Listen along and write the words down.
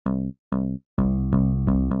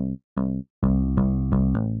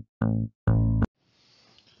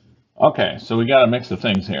Okay, so we got a mix of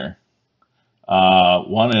things here.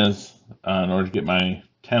 One is in order to get my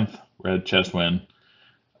 10th red chest win,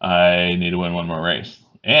 I need to win one more race.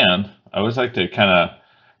 And I always like to kind of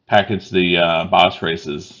package the boss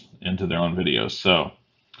races into their own videos. So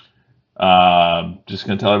just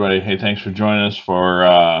going to tell everybody, hey, thanks for joining us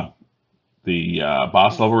for the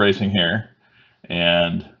boss level racing here.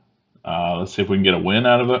 And let's see if we can get a win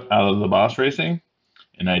out of it, out of the boss racing,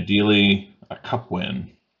 and ideally a cup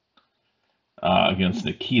win against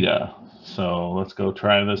Nakita. So let's go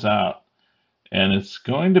try this out. And it's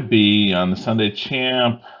going to be on the Sunday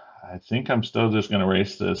Champ. I think I'm still just going to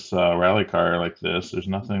race this rally car like this. There's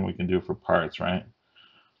nothing we can do for parts, right?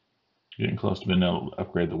 Getting close to being able to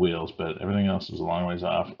upgrade the wheels, but everything else is a long ways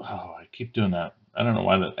off. Oh, I keep doing that. I don't know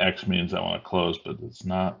why that X means I want to close, but it's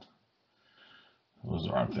not. It was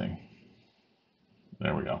the wrong thing.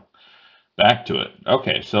 There we go. Back to it.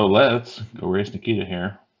 Okay, so let's go race Nakita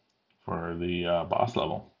here for the boss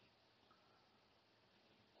level.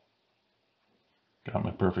 Got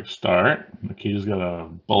my perfect start. Nakita's got a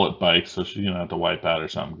bullet bike, so she's gonna have to wipe out or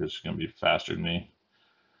something because she's gonna be faster than me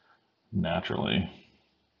naturally.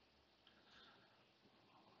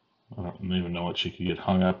 I don't even know what she could get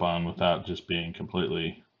hung up on without just being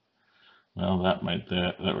completely. Well, that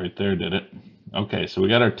right there did it. Okay, so we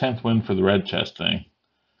got our 10th win for the red chest thing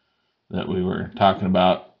that we were talking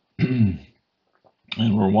about, and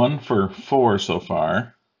we're 1 for 4 so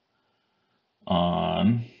far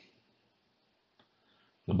on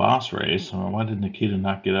the boss race. Well, why did Nakita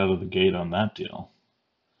not get out of the gate on that deal?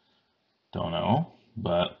 Don't know,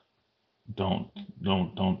 but don't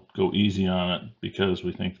go easy on it because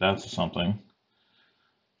we think that's something.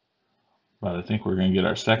 But I think we're going to get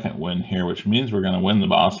our second win here, which means we're going to win the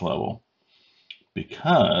boss level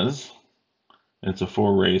because it's a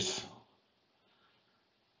 4-race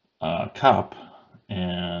cup,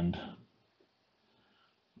 and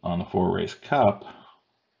on the 4-race cup,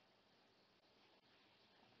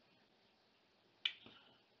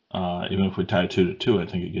 even if we tie 2 to 2, I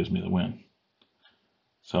think it gives me the win.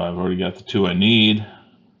 So I've already got the 2 I need,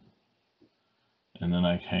 and then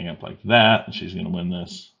I hang up like that, and she's going to win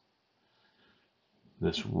this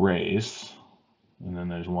race, and then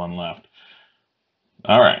there's 1 left.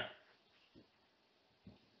 All right.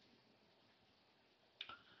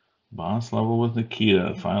 Boss level with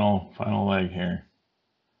Nakita, final leg here.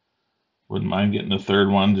 Wouldn't mind getting the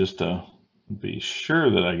 3rd one just to be sure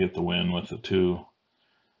that I get the win with the two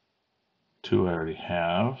I already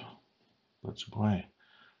have. But boy,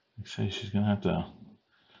 I say she's gonna have to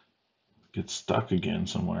get stuck again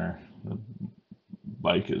somewhere. The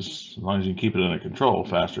bike is, as long as you keep it under control,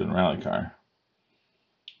 faster than rally car.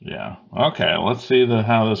 Yeah. Okay. Let's see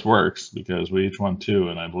how this works because we each won 2,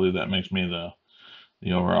 and I believe that makes me the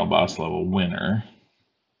overall boss level winner.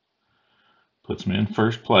 Puts me in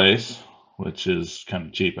first place, which is kind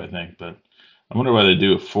of cheap, I think. But I wonder why they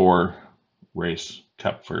do a 4-race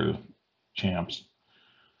cup for champs.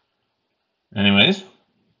 Anyways,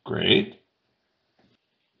 great.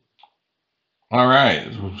 All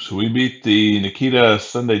right, so we beat the Nakita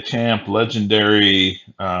Sunday Champ Legendary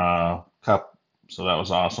Cup, so that was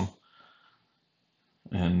awesome.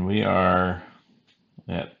 And we are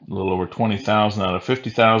at a little over 20,000 out of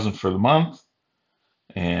 50,000 for the month,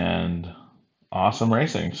 and awesome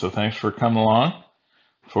racing. So thanks for coming along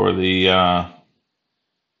for the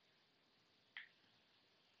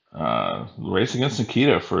race against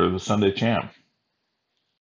Nakita for the Sunday Champ.